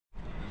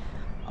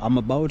I'm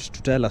about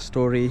to tell a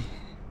story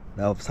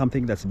of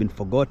something that's been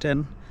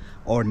forgotten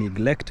or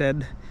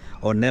neglected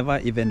or never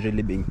even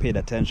really being paid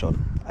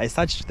attention. I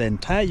searched the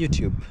entire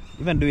YouTube,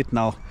 even do it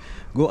now.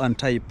 Go and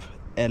type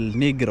El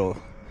Negro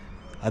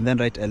and then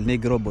write El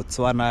Negro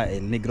Botswana,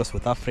 El Negro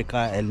South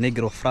Africa, El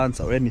Negro France,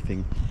 or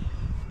anything.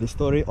 The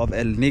story of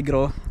El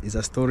Negro is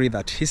a story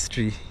that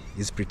history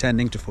is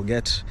pretending to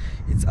forget.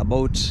 It's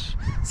about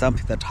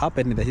something that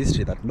happened in the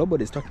history that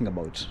nobody's talking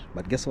about.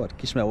 But guess what?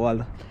 Kish my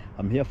world,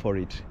 I'm here for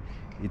it.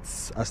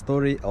 It's a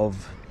story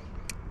of,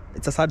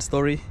 it's a sad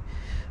story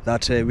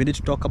that we need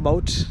to talk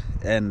about,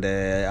 and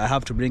I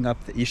have to bring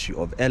up the issue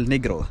of El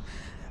Negro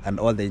and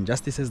all the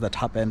injustices that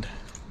happened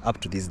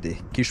up to this day.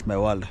 Kish my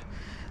world,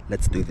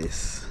 let's do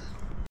this.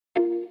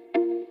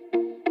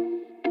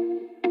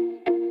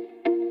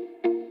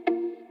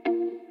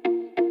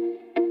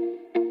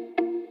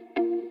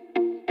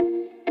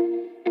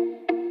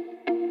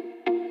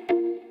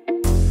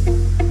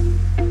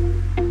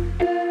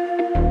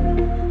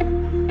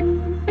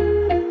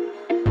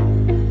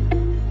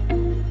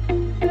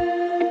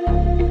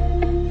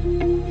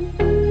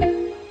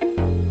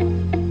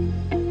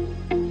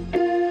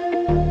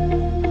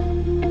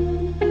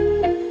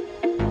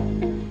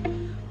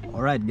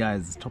 Alright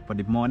guys, top of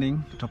the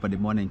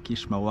morning,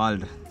 Kish my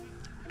world.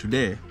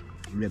 Today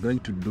we are going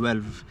to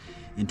delve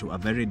into a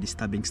very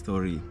disturbing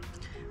story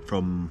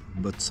from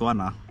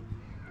Botswana,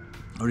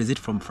 or is it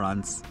from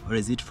France, or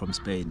is it from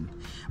Spain?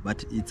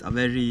 But it's a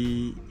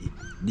very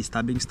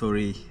disturbing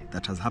story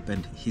that has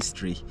happened in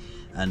history,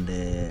 and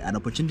an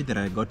opportunity that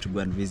I got to go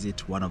and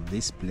visit one of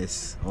this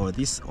place, or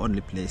this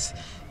only place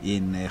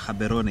in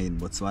Gaborone in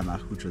Botswana,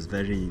 which was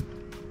very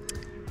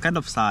kind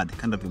of sad,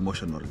 kind of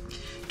emotional.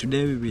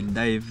 Today we will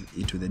dive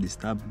into the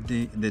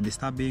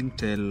disturbing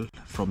tale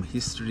from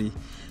history,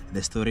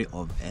 the story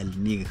of El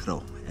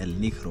Negro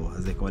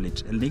as they call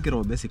it. El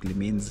Negro basically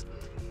means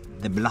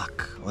the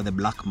black, or the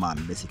black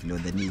man basically, or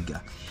the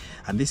nigger.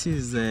 And this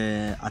is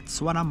a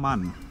Tswana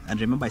man. And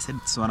remember I said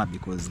Tswana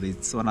because there's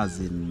Tswanas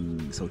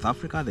in South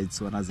Africa, there's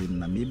Tswanas in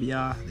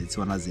Namibia, there's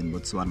Tswanas in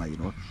Botswana, you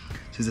know.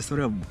 So it's the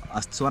story of a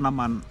Tswana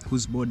man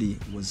whose body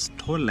was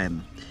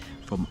stolen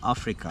from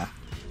Africa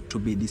to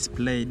be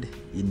displayed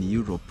in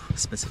Europe,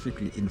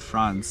 specifically in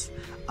France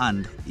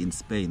and in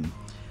Spain,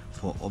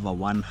 for over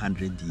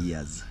 100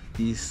 years.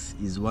 This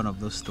is one of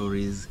those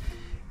stories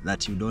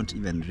that you don't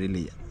even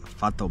really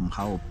fathom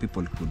how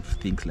people could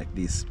think like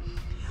this.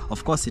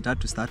 Of course, it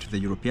had to start with the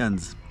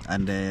Europeans,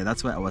 and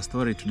that's why our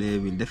story today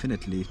will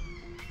definitely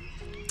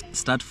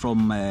start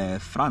from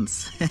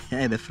France,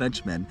 the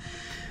Frenchmen.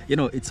 You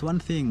know, it's one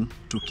thing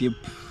to keep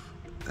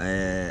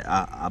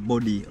a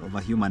body of a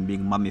human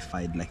being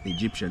mummified like the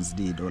Egyptians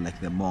did, or like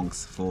the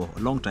monks, for a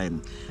long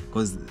time,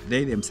 because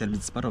they themselves,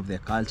 it's part of their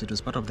culture. It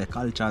was part of their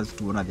cultures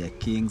to honor their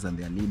kings and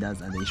their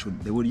leaders, and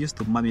they would used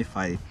to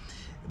mummify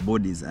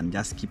bodies and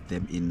just keep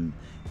them in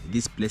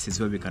these places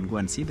where we can go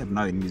and see them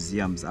now in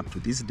museums up to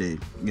this day,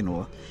 you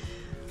know.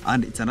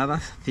 And it's another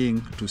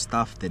thing to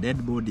stuff the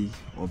dead body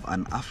of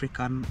an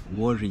African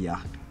warrior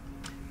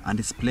and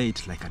display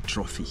it like a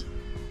trophy.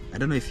 I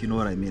don't know if you know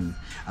what I mean,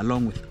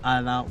 along with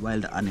other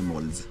wild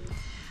animals.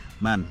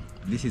 Man,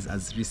 this is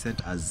as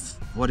recent as,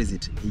 what is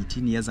it,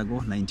 18 years ago,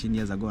 19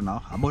 years ago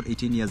now? About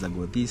 18 years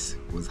ago, this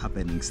was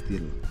happening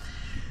still.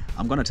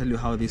 I'm gonna tell you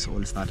how this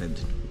all started.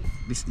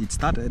 It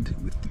started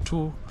with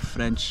two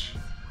French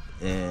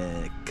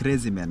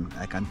crazy men,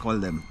 I can call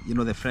them. You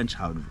know, the French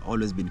have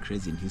always been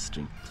crazy in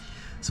history.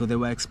 So they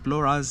were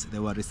explorers, they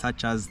were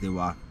researchers, they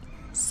were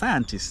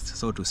scientists,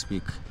 so to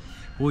speak,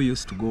 who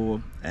used to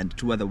go and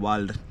tour the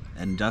world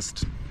and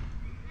just,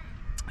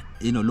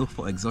 you know, look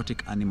for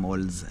exotic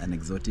animals and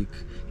exotic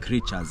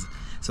creatures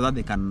so that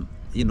they can,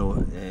 you know,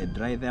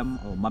 dry them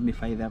or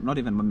mummify them. Not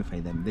even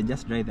mummify them, they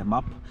just dry them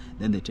up,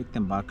 then they take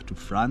them back to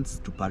France,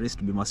 to Paris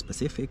to be more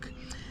specific,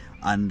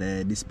 and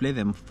display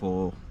them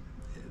for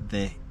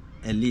the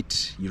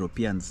elite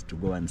Europeans to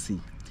go and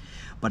see.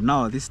 But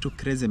now these two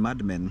crazy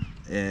madmen,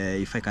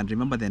 if I can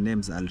remember their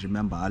names,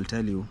 I'll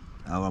tell you.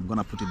 I'm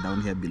gonna put it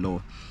down here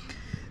below.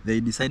 They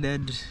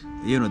decided,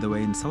 you know, they were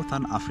in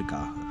Southern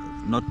Africa,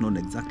 not known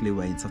exactly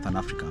where in Southern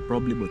Africa,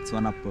 probably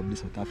Botswana, probably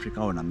South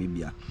Africa or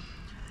Namibia.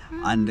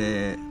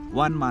 And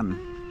one man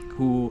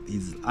who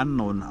is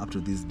unknown up to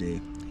this day,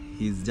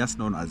 he's just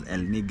known as El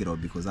Negro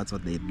because that's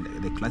what they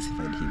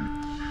classified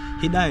him.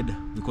 He died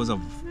because of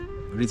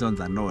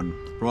reasons unknown,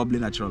 probably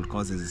natural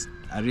causes.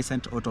 A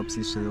recent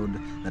autopsy showed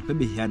that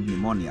maybe he had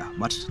pneumonia,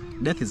 but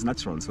death is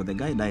natural, so the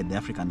guy died, the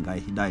African guy,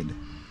 he died.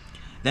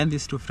 Then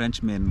these two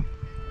Frenchmen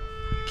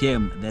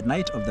came the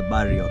night of the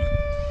burial.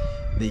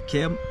 They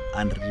came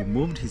and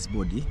removed his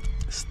body,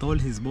 stole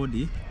his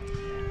body,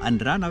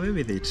 and ran away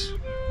with it.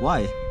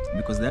 Why?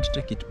 Because they had to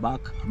take it back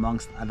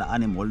amongst other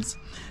animals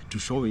to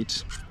show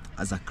it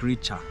as a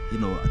creature, you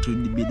know,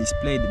 to be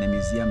displayed in the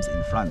museums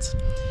in France.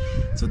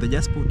 So they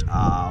just put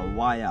a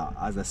wire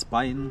as a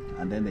spine,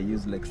 and then they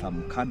used like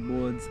some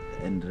cardboards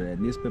and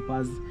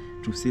newspapers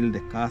to seal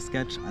the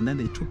casket, and then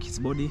they took his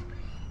body,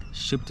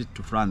 shipped it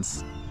to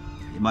France.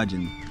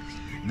 Imagine.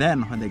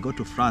 Then when they go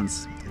to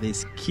France, they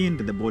skinned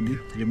the body,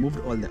 removed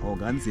all the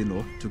organs, you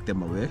know, took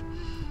them away.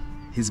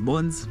 His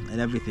bones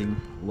and everything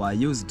were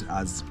used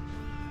as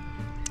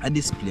a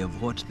display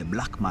of what the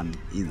black man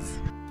is.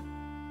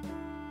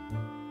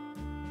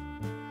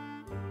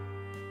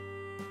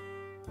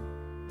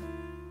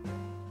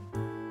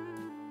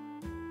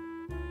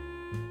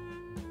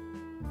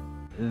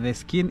 The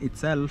skin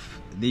itself,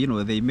 they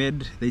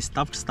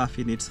stuffed stuff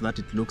in it so that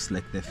it looks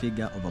like the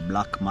figure of a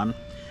black man,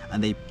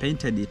 and they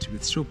painted it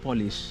with shoe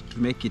polish to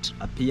make it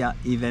appear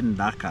even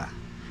darker,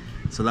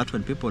 so that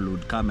when people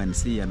would come and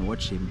see and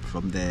watch him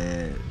from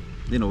the,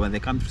 when they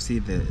come to see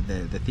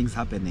the things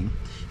happening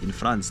in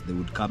France, they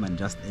would come and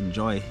just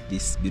enjoy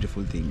this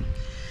beautiful thing.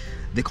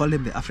 They called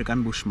him the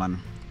African Bushman.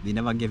 They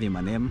never gave him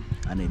a name,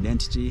 an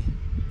identity.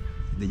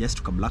 They just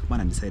took a black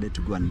man and decided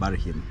to go and bury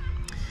him.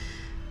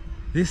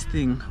 This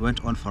thing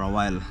went on for a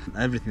while,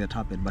 everything that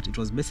happened, but it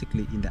was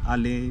basically in the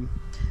early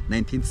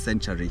 19th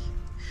century.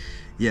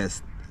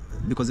 Yes,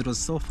 because it was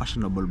so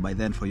fashionable by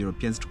then for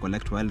Europeans to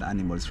collect wild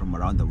animals from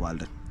around the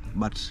world.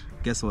 But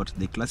guess what?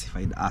 They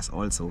classified us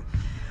also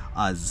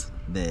as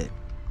the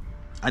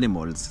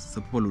animals,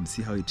 so people would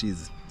see how it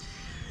is.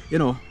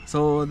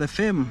 So the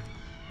fame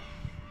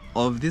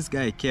of this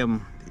guy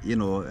came,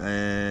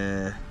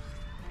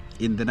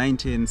 in the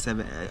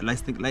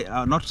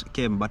 1970s, not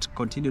came, but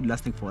continued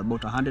lasting for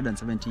about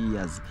 170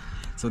 years.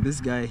 So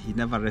this guy, he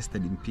never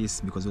rested in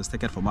peace because he was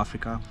taken from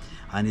Africa,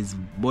 and his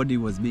body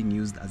was being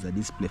used as a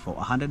display for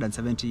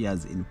 170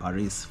 years in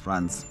Paris,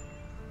 France.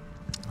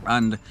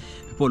 And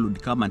people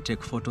would come and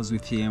take photos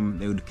with him.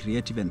 They would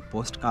create even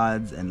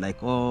postcards and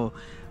like, oh,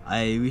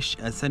 I wish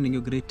I'm sending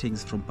you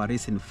greetings from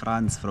Paris in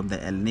France, from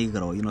the El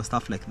Negro,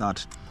 stuff like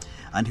that.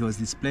 And he was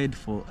displayed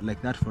for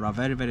like that for a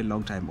very, very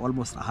long time,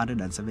 almost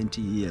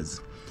 170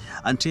 years,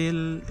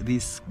 until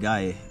this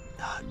guy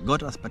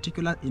got a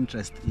particular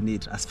interest in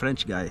it, a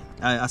Spanish guy,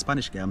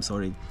 I'm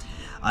sorry,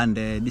 and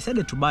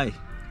decided to buy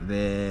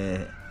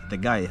the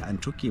guy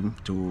and took him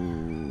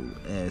to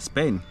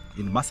Spain,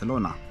 in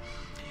Barcelona.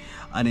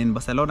 And in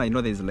Barcelona,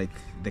 there's like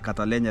the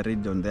Catalonia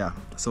region there.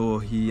 So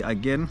he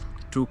again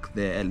took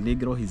the El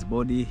Negro, his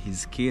body,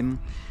 his skin.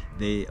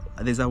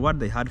 There's a word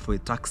they had for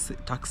it,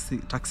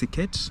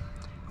 toxicate,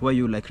 where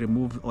you like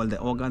remove all the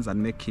organs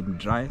and make him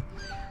dry,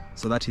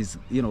 so that he's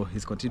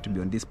continued to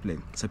be on display.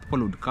 So people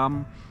would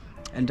come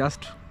and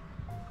just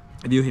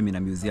view him in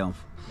a museum.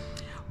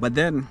 But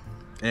then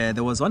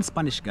there was one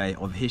Spanish guy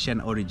of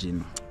Haitian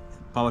origin,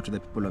 power to the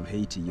people of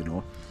Haiti,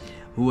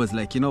 who was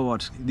like,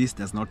 what, this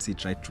does not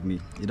sit right to me.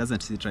 It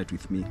doesn't sit right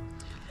with me.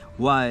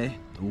 Why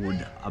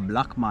would a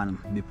black man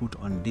be put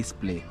on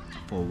display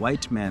for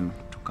white men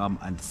to come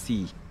and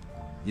see?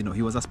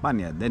 He was a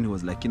Spaniard. Then he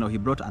was like, he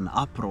brought an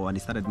uproar and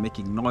he started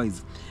making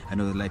noise.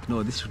 And he was like,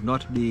 no, this should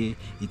not be.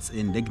 It's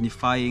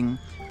indignifying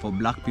for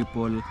black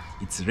people.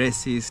 It's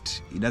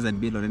racist. It doesn't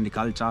build on any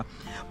culture.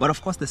 But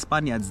of course, the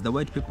Spaniards, the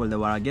white people, they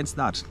were against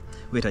that.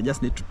 Wait, I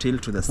just need to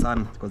tilt to the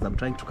sun because I'm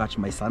trying to catch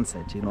my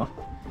sunset,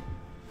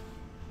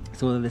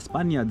 So the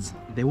Spaniards,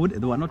 they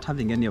were not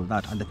having any of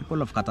that. And the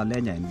people of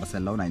Catalonia in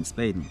Barcelona in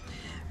Spain,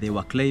 they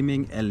were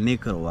claiming El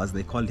Negro, as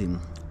they called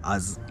him,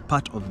 as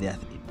part of their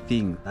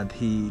thing, that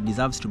he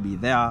deserves to be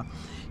there,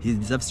 he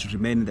deserves to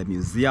remain in the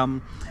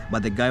museum.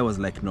 But the guy was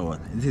like, no,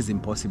 this is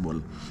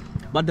impossible.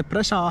 But the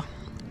pressure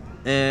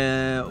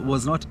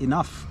was not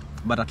enough,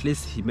 but at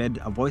least he made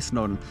a voice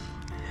known.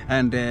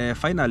 And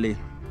finally,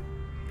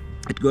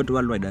 it got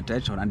worldwide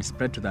attention and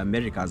spread to the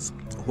Americas,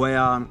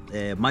 where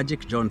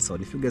Magic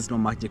Johnson, if you guys know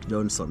Magic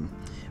Johnson,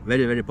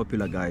 very, very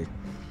popular guy,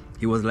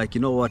 he was like,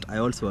 what, I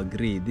also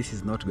agree, this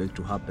is not going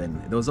to happen.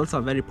 There was also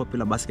a very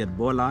popular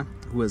basketballer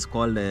who was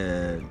called,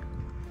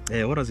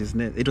 what was his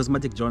name? It was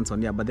Magic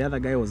Johnson, yeah, but the other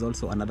guy was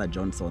also another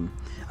Johnson.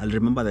 I'll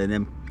remember the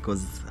name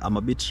because I'm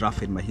a bit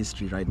rough in my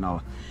history right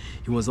now.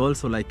 He was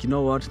also like,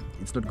 what,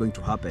 it's not going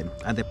to happen.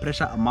 And the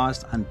pressure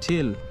amassed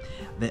until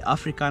the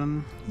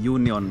African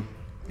Union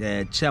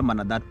chairman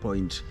at that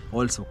point,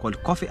 also called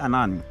Kofi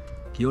Annan,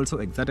 he also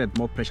exerted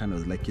more pressure and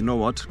was like,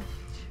 what,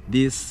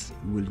 this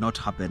will not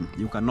happen.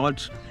 You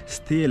cannot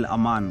steal a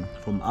man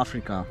from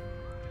Africa,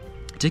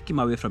 take him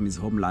away from his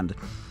homeland,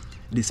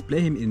 display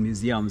him in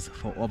museums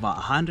for over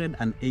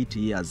 180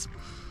 years.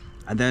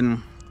 And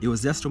then it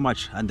was just too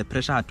much and the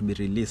pressure had to be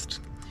released.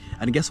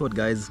 And guess what,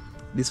 guys?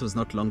 This was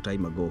not long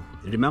time ago.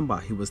 Remember,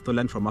 he was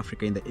stolen from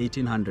Africa in the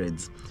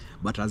 1800s,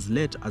 but as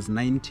late as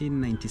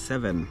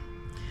 1997,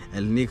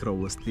 El Negro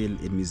was still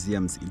in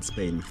museums in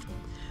Spain.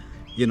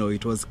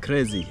 It was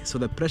crazy. So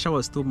the pressure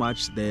was too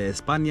much. The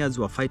Spaniards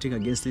were fighting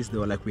against this. They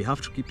were like, we have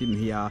to keep him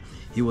here.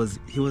 He was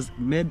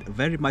made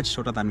very much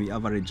shorter than we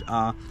average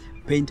are,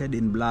 painted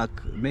in black,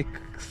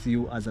 makes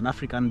you as an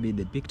African be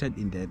depicted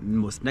in the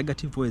most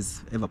negative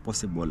ways ever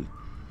possible.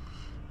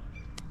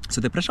 So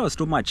the pressure was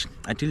too much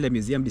until the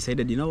museum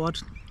decided, what,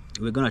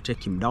 we're gonna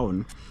take him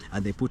down,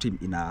 and they put him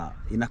in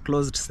a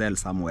closed cell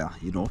somewhere,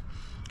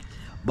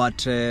 But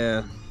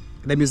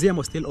the museum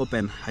was still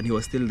open and he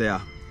was still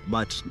there.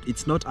 But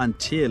it's not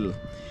until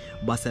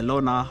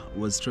Barcelona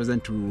was chosen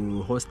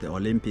to host the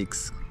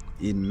Olympics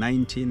in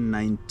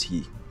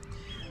 1990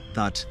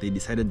 that they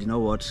decided, you know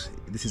what,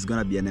 this is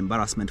gonna be an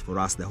embarrassment for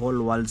us. The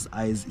whole world's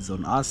eyes is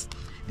on us.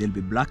 There'll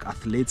be black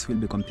athletes who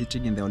will be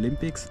competing in the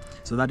Olympics.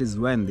 So that is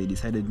when they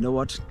decided, you know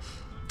what,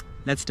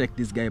 let's take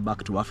this guy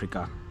back to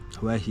Africa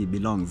where he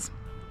belongs.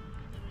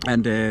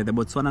 And the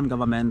Botswanan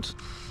government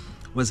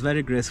was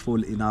very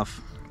graceful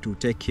enough to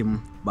take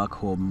him back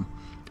home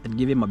and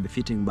give him a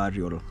befitting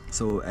burial.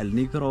 So El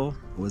Negro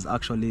was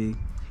actually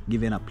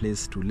given a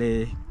place to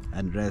lay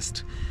and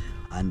rest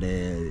and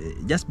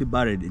just be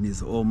buried in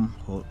his own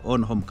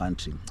home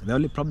country. The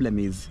only problem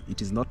is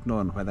it is not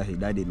known whether he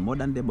died in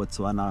modern day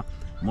Botswana,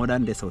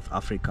 modern day South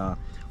Africa,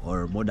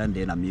 or modern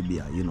day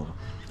Namibia, you know.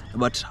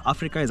 But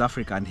Africa is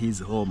Africa and he's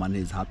home and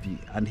he's happy.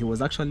 And he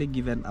was actually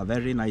given a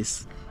very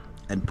nice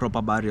and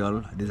proper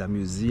burial. There's a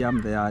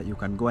museum there. You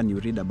can go and you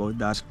read about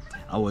that.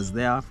 I was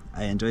there.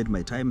 I enjoyed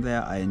my time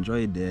there. I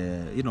enjoyed,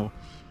 you know,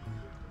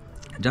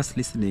 just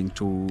listening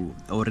to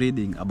or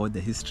reading about the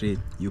history.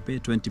 You pay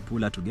 20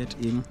 pula to get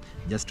in,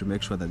 just to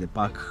make sure that the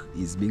park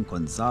is being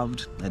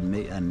conserved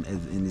and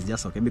is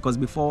just okay. Because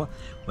before,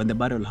 when the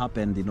burial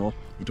happened, you know,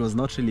 it was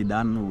not really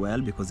done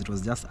well because it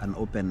was just an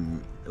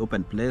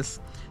open place,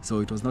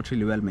 so it was not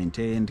really well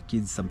maintained.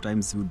 Kids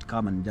sometimes would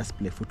come and just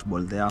play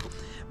football there.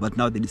 But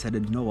now they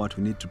decided, you know what,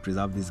 we need to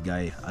preserve this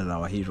guy as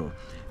our hero,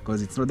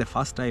 because it's not the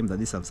first time that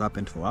this has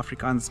happened for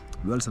Africans.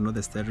 We also know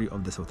the story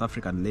of the South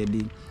African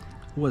lady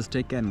who was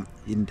taken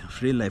in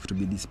real life to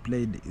be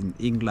displayed in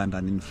England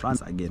and in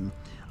France again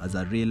as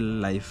a real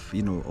life,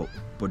 you know,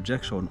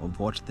 projection of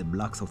what the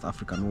black South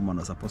African woman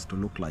was supposed to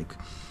look like,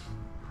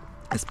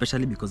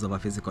 especially because of her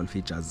physical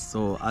features.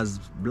 So as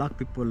black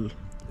people,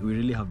 we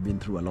really have been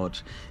through a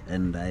lot,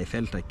 and I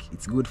felt like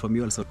it's good for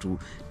me also to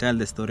tell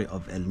the story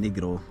of El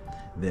Negro,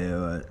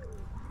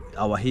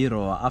 our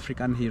hero, our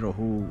African hero,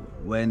 who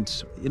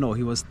went, you know,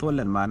 he was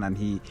stolen, man, and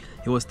he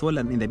was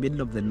stolen in the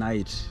middle of the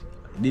night.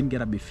 He didn't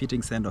get a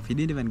befitting send-off. He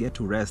didn't even get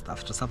to rest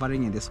after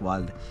suffering in this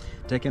world.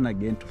 Taken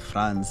again to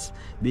France,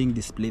 being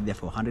displayed there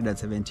for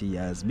 170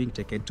 years, being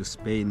taken to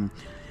Spain,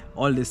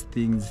 all these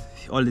things,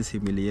 all this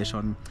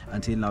humiliation,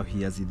 until now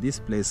he is in this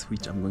place,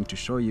 which I'm going to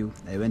show you.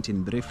 I went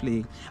in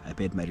briefly, I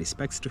paid my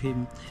respects to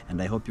him, and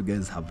I hope you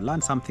guys have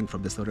learned something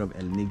from the story of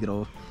El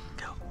Negro.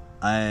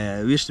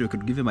 I wish we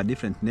could give him a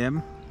different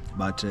name,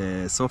 but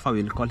so far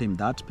we'll call him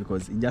that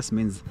because it just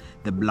means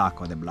the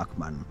black or the black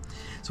man.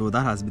 So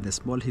that has been the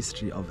small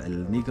history of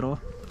El Negro,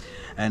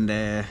 and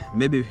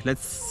maybe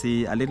let's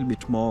see a little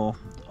bit more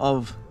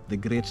of the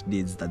great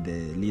deeds that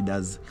the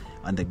leaders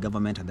and the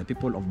government and the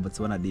people of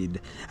Botswana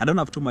did. I don't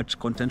have too much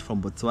content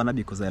from Botswana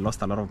because I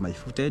lost a lot of my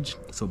footage,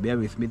 so bear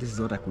with me. This is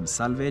what I could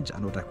salvage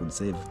and what I could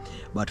save.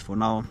 But for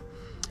now,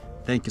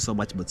 thank you so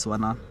much,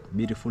 Botswana.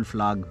 Beautiful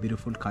flag,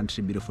 beautiful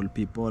country, beautiful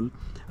people.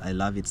 I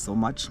love it so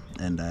much,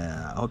 and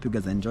I hope you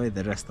guys enjoy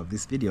the rest of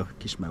this video.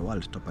 Kish my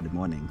world, top of the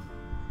morning.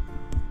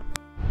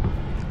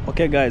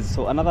 Okay guys,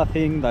 so another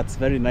thing that's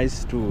very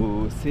nice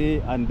to see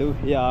and do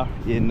here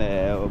in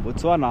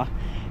Botswana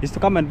is to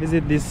come and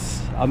visit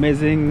this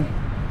amazing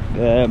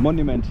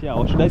monument here,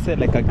 or should I say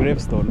like a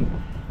gravestone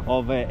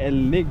of El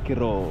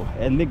Negro.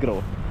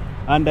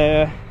 And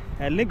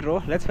El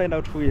Negro, let's find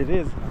out who it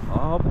is.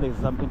 I hope there's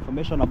some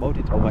information about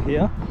it over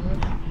here.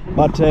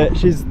 But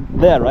she's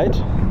there, right?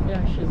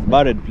 Yeah, she's there.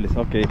 Buried, please.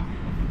 Okay.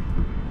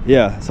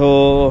 Yeah,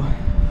 so...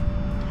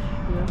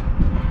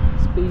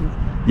 Yeah. Spain.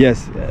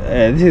 Yes,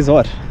 this is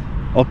what?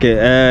 Okay,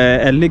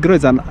 El Negro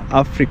is an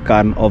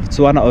African of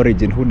Tswana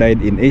origin who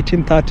died in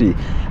 1830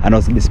 and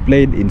was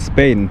displayed in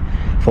Spain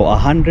for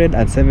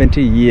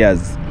 170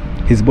 years.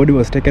 His body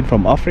was taken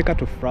from Africa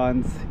to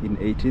France in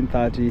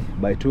 1830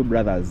 by two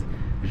brothers,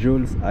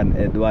 Jules and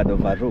Eduardo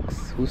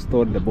Varux, who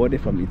stole the body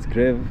from its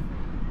grave,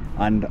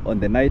 and on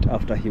the night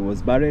after he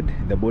was buried,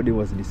 the body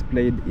was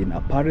displayed in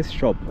a Paris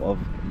shop of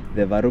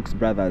the Varux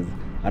brothers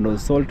and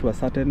was sold to a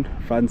certain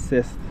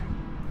Francis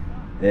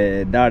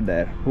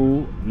Darder,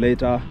 who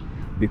later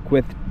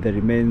bequeathed the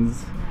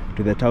remains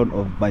to the town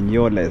of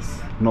Banyoles,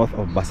 north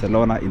of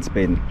Barcelona in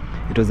Spain.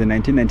 It was in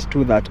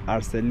 1992 that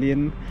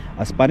Arcelin,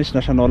 a Spanish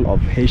national of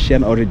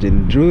Haitian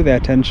origin, drew the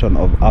attention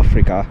of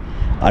Africa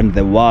and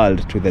the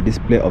world to the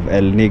display of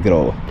El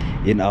Negro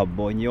in a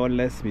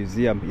Banyoles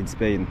museum in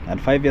Spain. And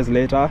 5 years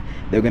later,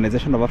 the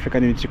Organization of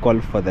African Unity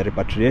called for the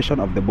repatriation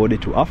of the body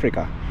to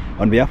Africa.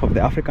 On behalf of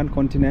the African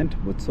continent,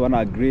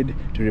 Botswana agreed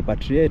to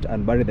repatriate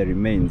and bury the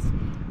remains.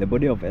 The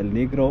body of El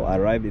Negro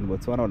arrived in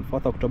Botswana on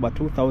 4th October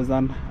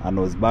 2000 and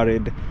was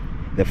buried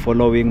the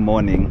following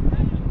morning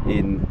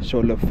in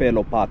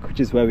Sholofelo Park, which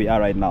is where we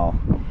are right now.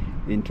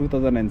 In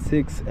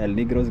 2006, El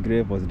Negro's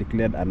grave was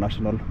declared a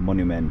national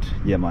monument.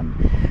 Yeah, man.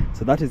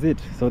 So that is it.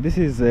 So this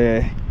is,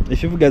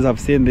 if you guys have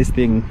seen this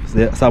thing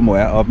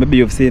somewhere, or maybe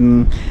you've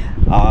seen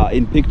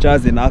in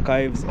pictures, in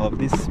archives of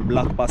this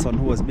black person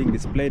who was being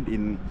displayed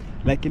in,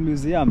 like in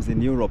museums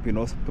in Europe, you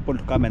know, people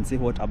to come and see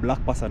what a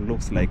black person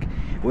looks like.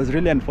 It was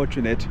really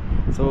unfortunate.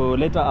 So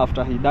later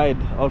after he died,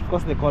 of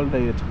course they called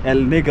it El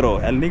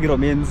Negro. El Negro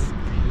means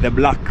the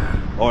black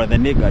or the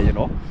nigger, you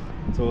know.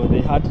 So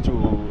they had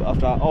to,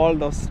 after all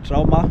those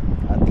trauma,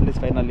 at least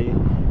finally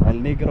El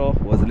Negro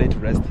was laid to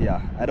rest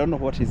here. I don't know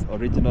what his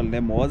original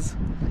name was,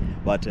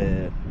 but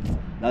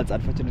that's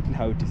unfortunately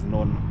how it is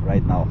known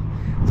right now.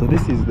 So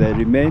this is the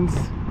remains.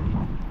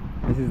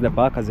 This is the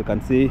park. As you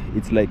can see,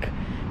 it's like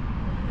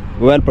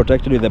well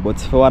protected with the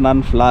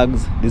Botswanan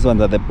flags. These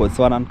ones are the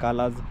Botswanan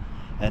colors,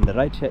 and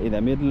right here in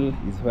the middle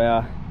is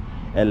where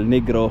El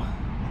Negro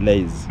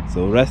lays.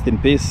 So rest in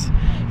peace.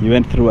 He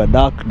went through a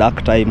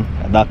dark time,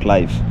 a dark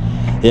life.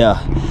 Yeah.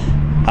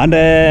 And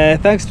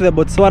thanks to the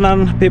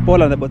Botswanan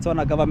people and the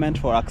Botswana government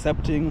for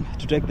accepting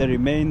to take the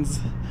remains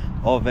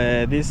of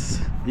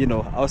this, you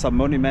know, awesome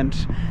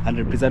monument and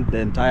represent the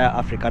entire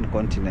African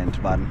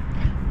continent, man.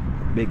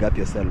 Big up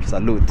yourself.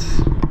 Salute.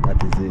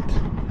 That is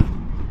it.